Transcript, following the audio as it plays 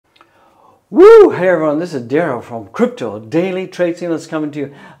Woo! Hey everyone, this is Daryl from Crypto Daily Trade Signals coming to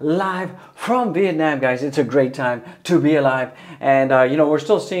you live from Vietnam, guys. It's a great time to be alive, and we're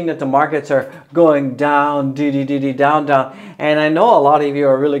still seeing that the markets are going down, down. And I know a lot of you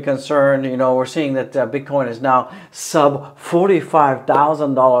are really concerned. We're seeing that Bitcoin is now sub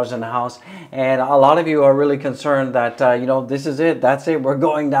 $45,000 in the house, and a lot of you are really concerned that this is it. That's it. We're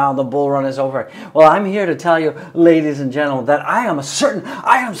going down. The bull run is over. Well, I'm here to tell you, ladies and gentlemen, that I am certain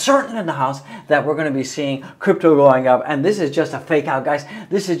in the house that we're going to be seeing crypto going up, and this is just a fake out, guys.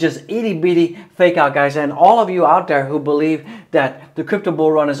 This is just itty bitty fake out, guys. And all of you out there who believe that the crypto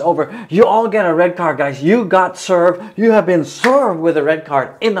bull run is over, you all get a red card, guys. You got served. You have been served with a red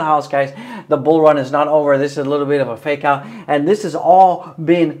card in the house, guys. The bull run is not over. This is a little bit of a fake out, and this has all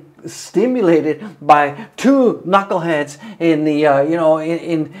been stimulated by two knuckleheads in the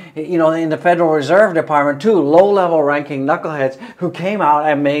in the Federal Reserve Department, two low-level ranking knuckleheads who came out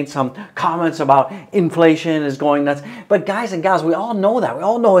and made some comments about inflation is going nuts. But guys and gals, we all know that. We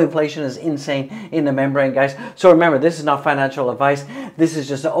all know inflation is insane in the membrane, guys. So remember, this is not financial advice. This is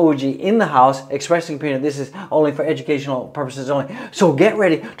just an OG in the house expressing opinion. This is only for educational purposes only. So get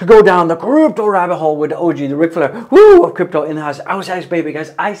ready to go down the crypto rabbit hole with the OG, the Ric Flair, woo, of crypto in the house. Ice baby,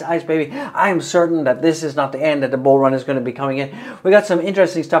 guys. Ice baby. I am certain that this is not the end, that the bull run is going to be coming in. We got some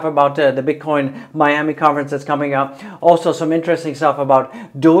interesting stuff about the Bitcoin Miami conference that's coming up. Also some interesting stuff about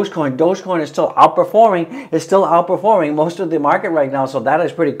Dogecoin. Dogecoin is still outperforming. It's still outperforming most of the market right now. So that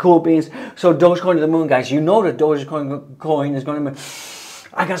is pretty cool beans. So Dogecoin to the moon, guys. You know that Dogecoin is going to be...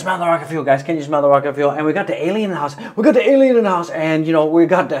 I can smell the rocket fuel, guys. Can you smell the rocket fuel? And we got the alien in the house. We got the alien in the house. And, we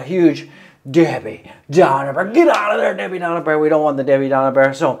got the huge Debbie Downer Bear. Get out of there, Debbie Downer Bear. We don't want the Debbie Downer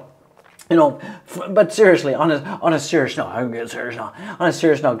Bear. So, but seriously, on a serious note, I'm getting serious now. On a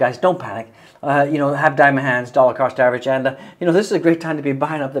serious note, guys, don't panic. Have diamond hands, dollar cost average, and this is a great time to be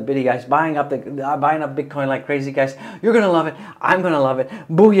buying up the bitty, guys. Buying up Bitcoin like crazy, guys. You're gonna love it. I'm gonna love it.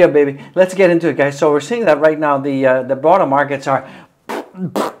 Booyah, baby. Let's get into it, guys. So we're seeing that right now. The broader markets are.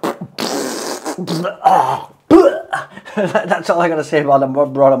 That's all I gotta say about the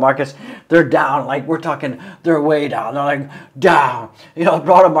broader markets. They're down, like we're talking, they're way down. They're like down.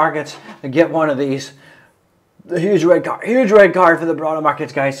 Broader markets, get one of these. The huge red card for the broader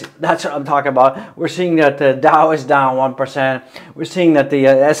markets, guys. That's what I'm talking about. We're seeing that the Dow is down 1%. We're seeing that the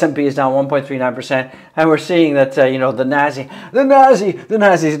S&P is down 1.39%, and we're seeing that the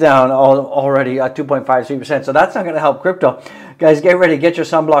Nasdaq is down already at 2.53%. So that's not going to help crypto, guys. Get ready, get your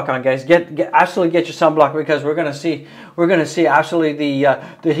sunblock on, guys. Absolutely get your sunblock, because we're going to see absolutely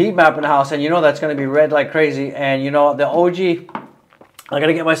the heat map in the house, and that's going to be red like crazy. And the OG. I got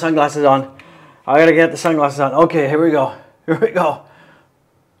to get my sunglasses on. I gotta get the sunglasses on. Okay, here we go. Here we go.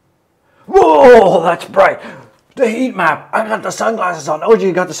 Whoa, that's bright. The heat map. I got the sunglasses on.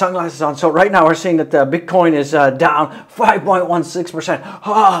 OG got the sunglasses on. So right now we're seeing that Bitcoin is down 5.16%.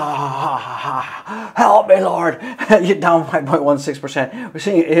 Help me, Lord. You're down 5.16%. We're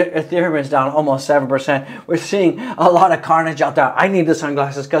seeing Ethereum is down almost 7%. We're seeing a lot of carnage out there. I need the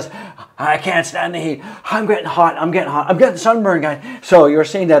sunglasses because I can't stand the heat. I'm getting hot. I'm getting sunburned, guys. So you're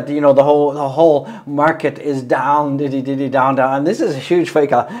seeing that the whole market is down, down. And this is a huge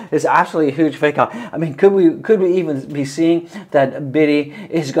fake out. It's absolutely a huge fake out. I mean, could we even be seeing that Bitty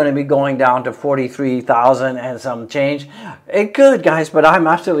is going to be going down to 43,000 and some change? It could, guys, but I'm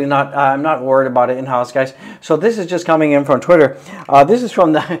absolutely not. I'm not worried about it in house, guys. So this is just coming in from Twitter. This is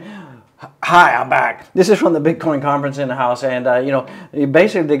from the. Hi, I'm back. This is from the Bitcoin conference in the house, and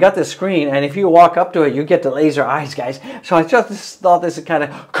basically they got this screen, and if you walk up to it, you get the laser eyes, guys. So I just thought this is kind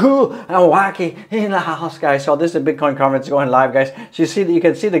of cool and wacky in the house, guys. So this is a Bitcoin conference going live, guys. So you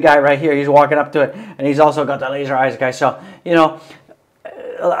can see the guy right here. He's walking up to it, and he's also got the laser eyes, guys. So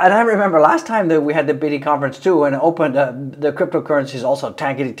and I remember last time that we had the Bitty conference too, and opened the cryptocurrencies also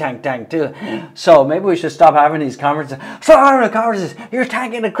tankety tank too. So maybe we should stop having these conferences. Stop having the conferences. You're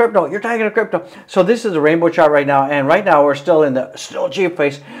tanking the crypto. You're tanking the crypto. So this is the rainbow chart right now, and right now we're still in the cheap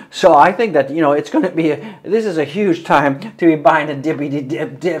phase. So I think that it's going to be this is a huge time to be buying the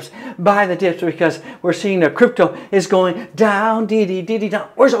dips, buying the dips, because we're seeing the crypto is going down, down.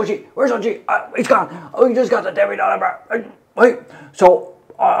 Where's OG? Where's OG? It's gone. Oh, you just got the Debbie Downer. Wait. So.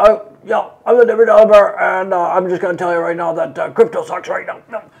 Yeah, I'm the Debbie Downer Bear, and I'm just going to tell you right now that crypto sucks right now.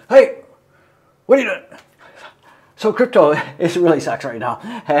 No. Hey, what are you doing? So crypto really sucks right now,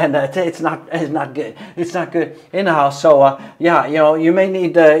 and it's not good. It's not good in the house. So yeah, you may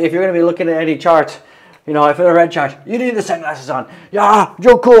need if you're going to be looking at any charts, if it's a red chart, you need the sunglasses on. Yeah,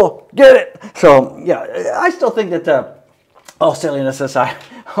 Joe Cool, get it. So yeah, I still think that all silliness aside,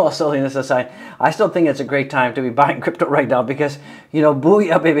 all silliness aside, I still think it's a great time to be buying crypto right now because, you know,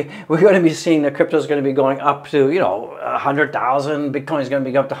 booyah, baby, we're going to be seeing the crypto is going to be going up to, you know, 100,000. Bitcoin is going to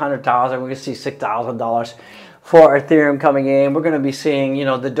be up to 100,000. We're going to see $6,000 for Ethereum coming in. We're going to be seeing, you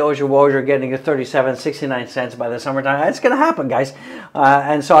know, the Doge Wojer getting to 37.69 cents by the summertime. It's going to happen, guys.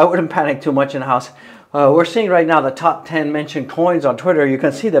 And so I wouldn't panic too much in the house. We're seeing right now the top 10 mentioned coins on Twitter. You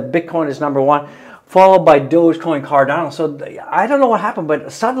can see that Bitcoin is #1. Followed by Dogecoin, Cardano. So I don't know what happened,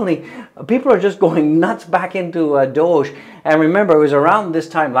 but suddenly people are just going nuts back into Doge. And remember, it was around this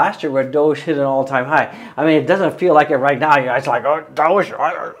time last year where Doge hit an all-time high. I mean, it doesn't feel like it right now. It's like, oh, Doge,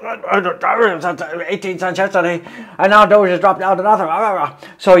 18 cents yesterday, and now Doge has dropped down to nothing.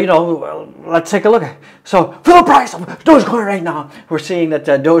 So, you know, let's take a look. So, for the price of Dogecoin right now, we're seeing that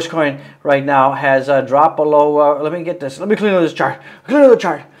Dogecoin right now has dropped below. Let me get this. Let me clean up this chart. Clean up the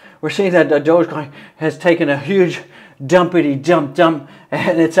chart. We're seeing that Dogecoin has taken a huge dumpity dump,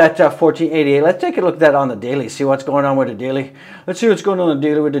 and it's at 1488. Let's take a look at that on the daily, see what's going on with the daily. Let's see what's going on the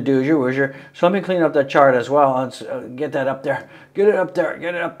daily with the Doge. So let me clean up that chart as well. Let's get that up there. Get it up there.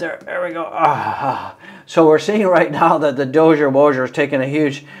 Get it up there. There we go. So we're seeing right now that the Doge Wojer is taking a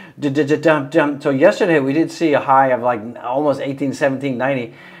huge dump. So yesterday we did see a high of like almost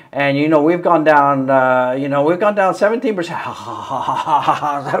 1790. And, you know, we've gone down, 17%.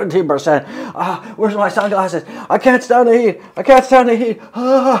 17%. Where's my sunglasses? I can't stand the heat. I can't stand the heat.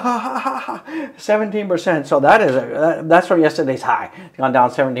 17%. So that's from yesterday's high. It's gone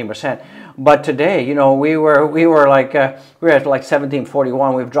down 17%. But today, you know, we were at like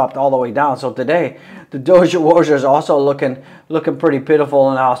 1741. We've dropped all the way down. So today, the Doge Wojer is also looking pretty pitiful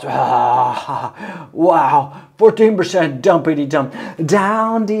in the house. Wow, 14% dumpity dump,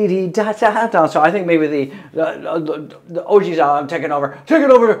 down down. So I think maybe the OG's out. I'm taking over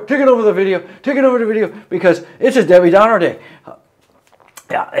the video because it's just Debbie Downer day.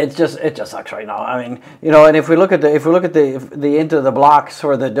 Yeah, it just sucks right now. I mean, you know, and if we look at the into the blocks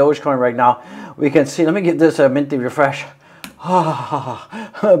for the Dogecoin right now, we can see. Let me get this a minty refresh.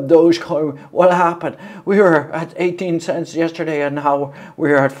 Dogecoin, what happened? We were at 18 cents yesterday and now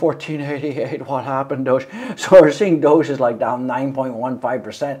we're at 14.88. What happened, Doge? So we're seeing Doge is like down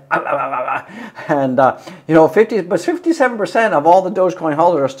 9.15%. And, you know, 57% of all the Dogecoin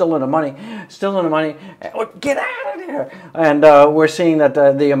holders are still in the money. Get out of there. And we're seeing that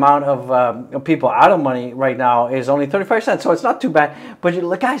the amount of people out of money right now is only 35 cents. So it's not too bad. But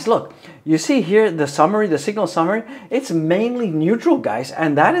guys, look, you see here the summary, the signal summary, it's mainly neutral, guys,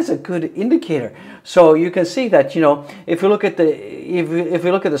 and that is a good indicator. So you can see that, you know, if you look at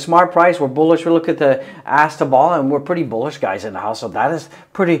the smart price, we're bullish. We look at the ask to ball, and we're pretty bullish, guys, in the house. So that is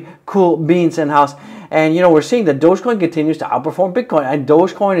pretty cool beans in the house. And, you know, we're seeing that Dogecoin continues to outperform Bitcoin, and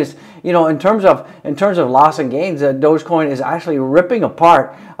Dogecoin is, you know, in terms of loss and gains, Dogecoin is actually ripping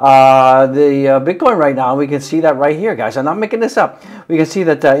apart the Bitcoin right now. We can see that right here, guys. I'm not making this up. We can see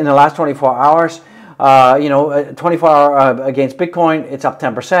that in the last 24 hours, you know, 24 hour against Bitcoin, it's up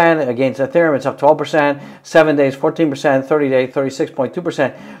 10%. Against Ethereum, it's up 12%. 7 days, 14%. 30 days,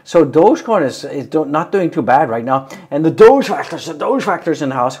 36.2%. So Dogecoin is not doing too bad right now. And the Doge factors in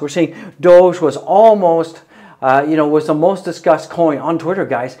the house. We're seeing Doge was almost, you know, was the most discussed coin on Twitter,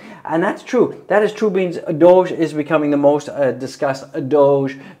 guys. And that's true. That is true, means Doge is becoming the most discussed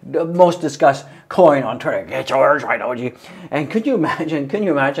coin on Twitter. Get yours right, OG. And can you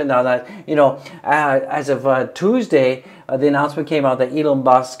imagine now that, you know, as of Tuesday, the announcement came out that Elon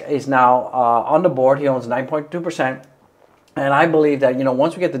Musk is now on the board. He owns 9.2%. And I believe that, you know,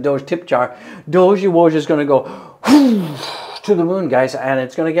 once we get the Doge tip jar, Doge Wojer is going to go to the moon, guys. And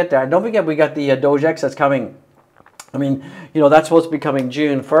it's going to get there. And don't forget, we got the Doge X that's coming. I mean, you know, that's supposed to be coming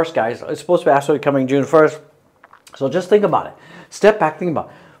June 1st, guys. It's supposed to be absolutely coming June 1st. So just think about it. Step back, think about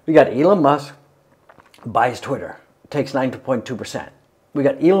it. We got Elon Musk buys Twitter, takes 9.2%. We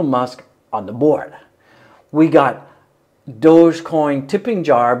got Elon Musk on the board. We got Dogecoin tipping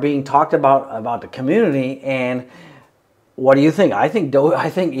jar being talked about the community. And what do you think? I think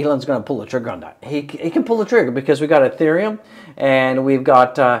Elon's going to pull the trigger on that. He can pull the trigger because we got Ethereum and we've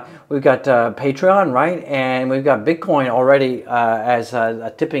got Patreon, right? And we've got Bitcoin already as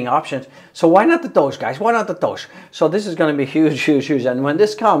tipping options. So why not the Doge, guys? Why not the Doge? So this is going to be huge. And when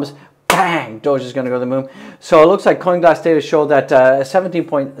this comes, bang, Doge is going to go to the moon. So it looks like CoinGlass data show that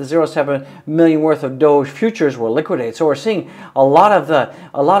 17.07 million worth of Doge futures were liquidated. So we're seeing a lot of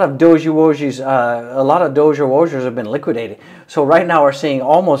Doge Wojers have been liquidated. So right now we're seeing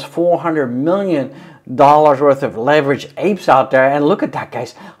almost $400 million worth of leverage apes out there. And look at that,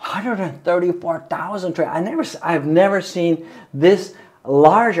 guys, 134,000 trade. I've never seen this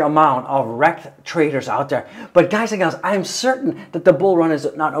large amount of wrecked traders out there. But guys and gals, I'm certain that the bull run is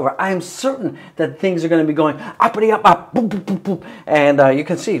not over. I'm certain that things are going to be going uppity up, up, boom, boom, boom, boom. And you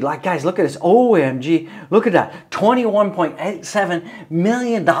can see, like, guys, look at this. OMG, look at that. $21.87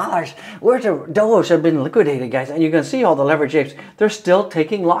 million worth of Doge have been liquidated, guys. And you can see all the leverage apes. They're still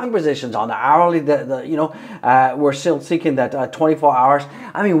taking long positions on the hourly. We're still seeking that 24 hours.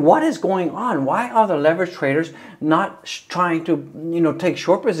 I mean, what is going on? Why are the leverage traders not trying to, take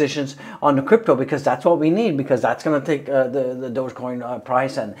short positions on the crypto? Because that's what we need, because that's going to take the Dogecoin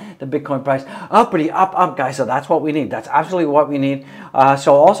price and the Bitcoin price uppity up, guys. So that's what we need. That's absolutely what we need.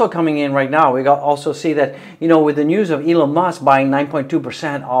 So also coming in right now, we also see that, with the news of Elon Musk buying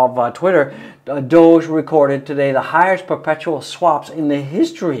 9.2% of Twitter, Doge recorded today the highest perpetual swaps in the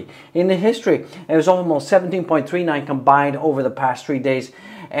history. It was almost 17.39 combined over the past 3 days.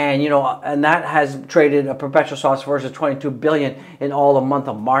 And and that has traded a perpetual swaps versus 22 billion in all the month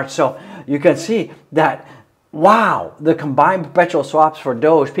of March. So you can see that, wow, the combined perpetual swaps for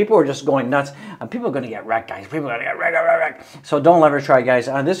Doge, people are just going nuts, and people are going to get wrecked, guys. People are going to get wrecked. So don't leverage try, guys.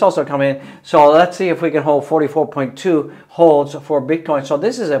 And this also come in. So let's see if we can hold 44.2 holds for Bitcoin. So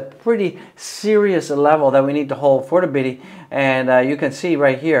this is a pretty serious level that we need to hold for the biddy. And you can see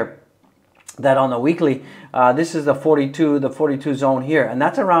right here that on the weekly, this is the 42 zone here, and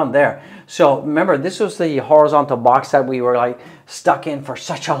that's around there. So remember, this was the horizontal box that we were like stuck in for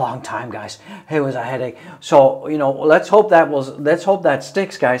such a long time, guys. It was a headache. So let's hope that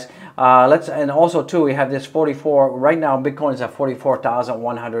sticks, guys. And also too, we have this 44 right now. Bitcoin is at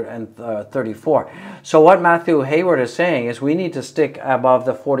 44,134. So what Matthew Hayward is saying is we need to stick above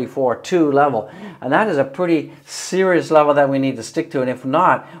the 44.2 level, and that is a pretty serious level that we need to stick to. And if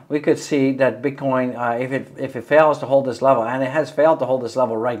not, we could see that Bitcoin, if it fails to hold this level, and it has failed to hold this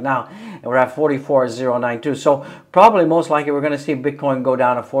level right now, and we're at 44,092. So probably most likely we're going to see Bitcoin go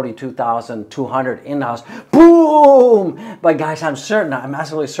down to 42,200 in the house. Boom! But guys, I'm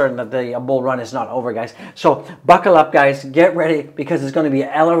absolutely certain that the bull run is not over, guys. So buckle up, guys. Get ready, because it's going to be an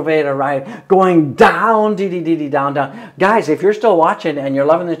elevator ride going down, down. Guys, if you're still watching and you're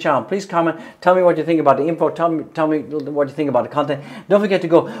loving the channel, please comment. Tell me what you think about the info. Tell me what you think about the content. Don't forget to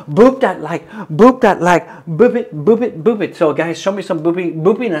go boop that like, boop it. So guys, show me some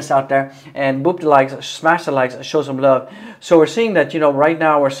boopiness out there, and boop the likes, smash the likes, show some love. So we're seeing that, right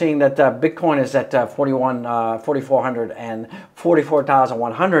now we're seeing that Bitcoin is at 4,400 and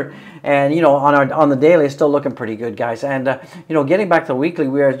 44,100, and on the daily it's still looking pretty good, guys. And getting back to the weekly,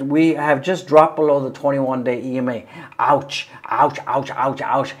 we have just dropped below the 21-day EMA. Ouch.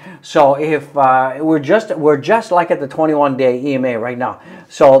 So if we're just like at the 21-day EMA right now.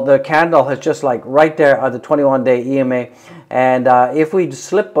 So the candle is just like right there at the 21-day EMA, and if we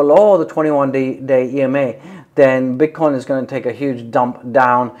slip below the 21-day EMA, then Bitcoin is going to take a huge dump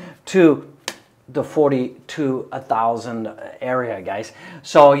down to the 42,000 area, guys.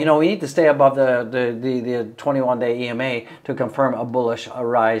 So we need to stay above the 21-day EMA to confirm a bullish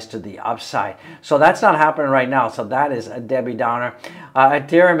rise to the upside. So that's not happening right now. So that is a Debbie Downer.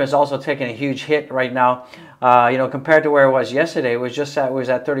 Ethereum is also taking a huge hit right now. Compared to where it was yesterday, it was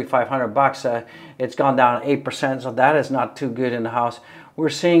at 3,500 bucks. It's gone down 8%. So that is not too good in the house. We're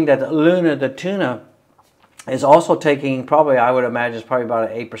seeing that Luna the tuna is also taking probably, I would imagine, it's probably about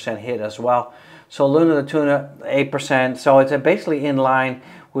an 8% hit as well. So Luna the tuna, 8%. So it's basically in line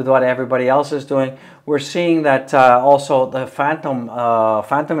with what everybody else is doing. We're seeing that also the Phantom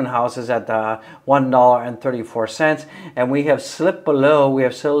in house is at $1.34, and we have slipped below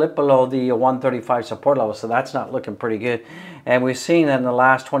the 135 support level. So that's not looking pretty good. And we've seen that in the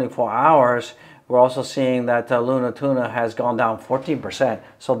last 24 hours. We're also seeing that Luna Tuna has gone down 14%.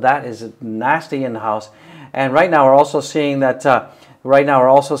 So that is nasty in the house. And right now we're also seeing that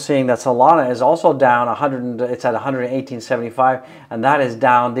Solana is also down 100. It's at 118.75, and that is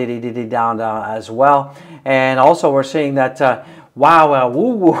down, down as well. And also we're seeing that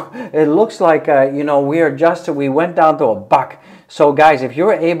it looks like we went down to a buck. So guys, if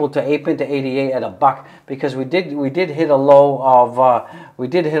you're able to ape into 88 at a buck, because we did hit a low of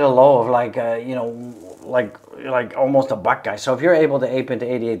like almost a buck, guys. So if you're able to ape into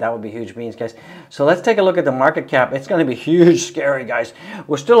 88, that would be huge beans, guys. So let's take a look at the market cap. It's going to be huge, scary, guys.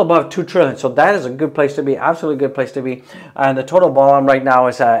 We're still above 2 trillion, so that is a good place to be, absolutely good place to be. And the total volume right now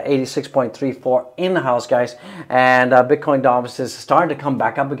is 86.34 in the house, guys. And Bitcoin dominance is starting to come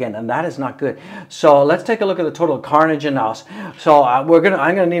back up again, and that is not good. So let's take a look at the total carnage in the house. So I'm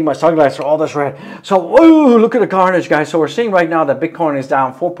gonna need my sunglasses for all this red. So whoa, look at the carnage, guys. So we're seeing right now that Bitcoin is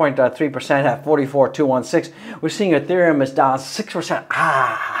down 4.3% at 44,216. We're seeing Ethereum is down 6%.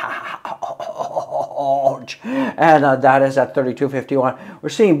 ouch. And that is at 32.51. We're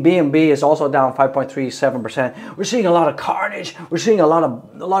seeing BNB is also down 5.37%. We're seeing a lot of carnage. We're seeing a lot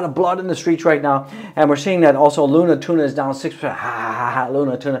of blood in the streets right now. And we're seeing that also Luna Tuna is down 6%. Ha, ha, ha,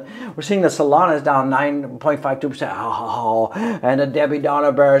 Luna Tuna. We're seeing the Solana is down 9.52%. Oh, and the Debbie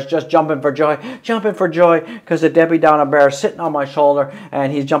Downer Bear is just jumping for joy. Jumping for joy because the Debbie Downer Bear is sitting on my shoulder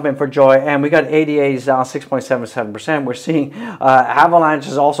and he's jumping for joy. And we got ADA is down 6.77%. We're seeing Avalanche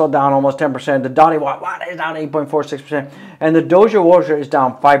is also down almost 10%. The Dottie Watt is down 8.46%. And the Doja Warrior is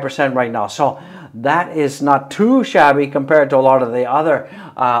down 5% right now. So that is not too shabby compared to a lot of the other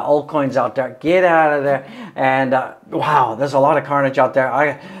altcoins out there. Get out of there. And wow, there's a lot of carnage out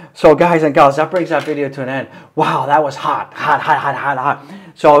there. So guys and gals, that brings that video to an end. Wow, that was hot.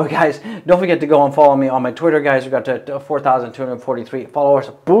 So guys, don't forget to go and follow me on my Twitter, guys. We got to 4,243 followers.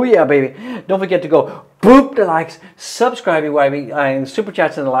 Booyah, baby. Don't forget to go boop the likes, subscribe, and super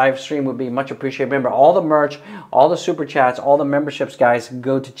chats in the live stream would be much appreciated. Remember, all the merch, all the super chats, all the memberships, guys,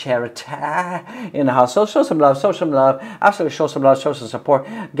 go to charity in the house. So show some love, absolutely show some love, show some support,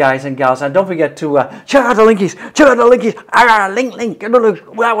 guys and gals. And don't forget to check out the linkies, link,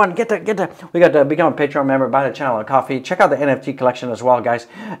 that one, get the, we got to become a Patreon member, buy the channel a coffee, check out the NFT collection as well, guys.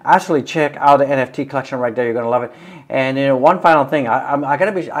 Absolutely check out the NFT collection right there. You're gonna love it. And you know, one final thing, I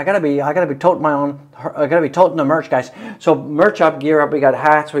gotta be toting my own. I gotta be toting the merch, guys. So merch up, gear up. We got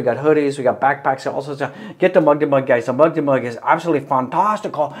hats, we got hoodies, we got backpacks, all sorts of stuff. Get the mug, guys. The mug is absolutely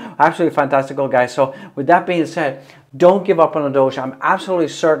fantastical, guys. So with that being said, don't give up on the Doge. I'm absolutely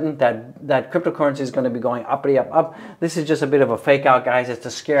certain that cryptocurrency is going to be going uppity up. This is just a bit of a fake out, guys. It's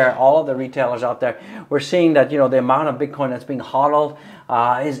to scare all of the retailers out there. We're seeing that, you know, the amount of Bitcoin that's being hodled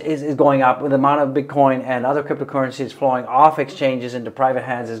is going up. With the amount of Bitcoin and other cryptocurrencies flowing off exchanges into private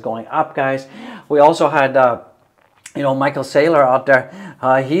hands is going up, guys. We also had you know, Michael Saylor out there,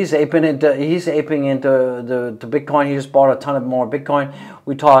 he's aping into the Bitcoin. He just bought a ton of more Bitcoin.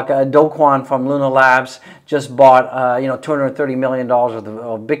 We talk Dogecoin from Luna Labs just bought you know, $230 million worth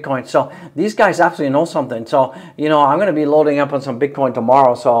of Bitcoin. So these guys absolutely know something. So you know, I'm going to be loading up on some Bitcoin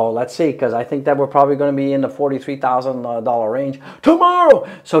tomorrow. So let's see, because I think that we're probably going to be in the $43,000 range tomorrow.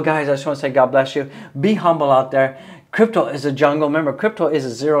 So guys, I just want to say God bless you. Be humble out there. Crypto is a jungle. Remember, crypto is a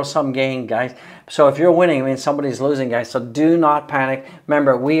zero-sum game, guys. So if you're winning, I mean, somebody's losing, guys. So do not panic.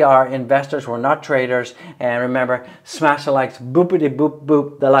 Remember, we are investors. We're not traders. And remember, smash the likes. Boopity boop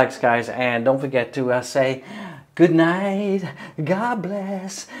boop the likes, guys. And don't forget to say good night. God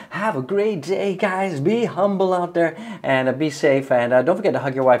bless. Have a great day, guys. Be humble out there and be safe. And don't forget to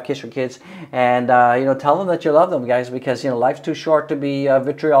hug your wife, kiss your kids, and you know, tell them that you love them, guys. Because you know, life's too short to be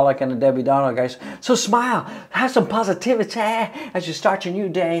vitriolic and a Debbie Downer, guys. So smile, have some positivity as you start your new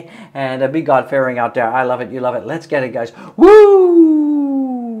day, and be God-fearing out there. I love it. You love it. Let's get it, guys. Woo!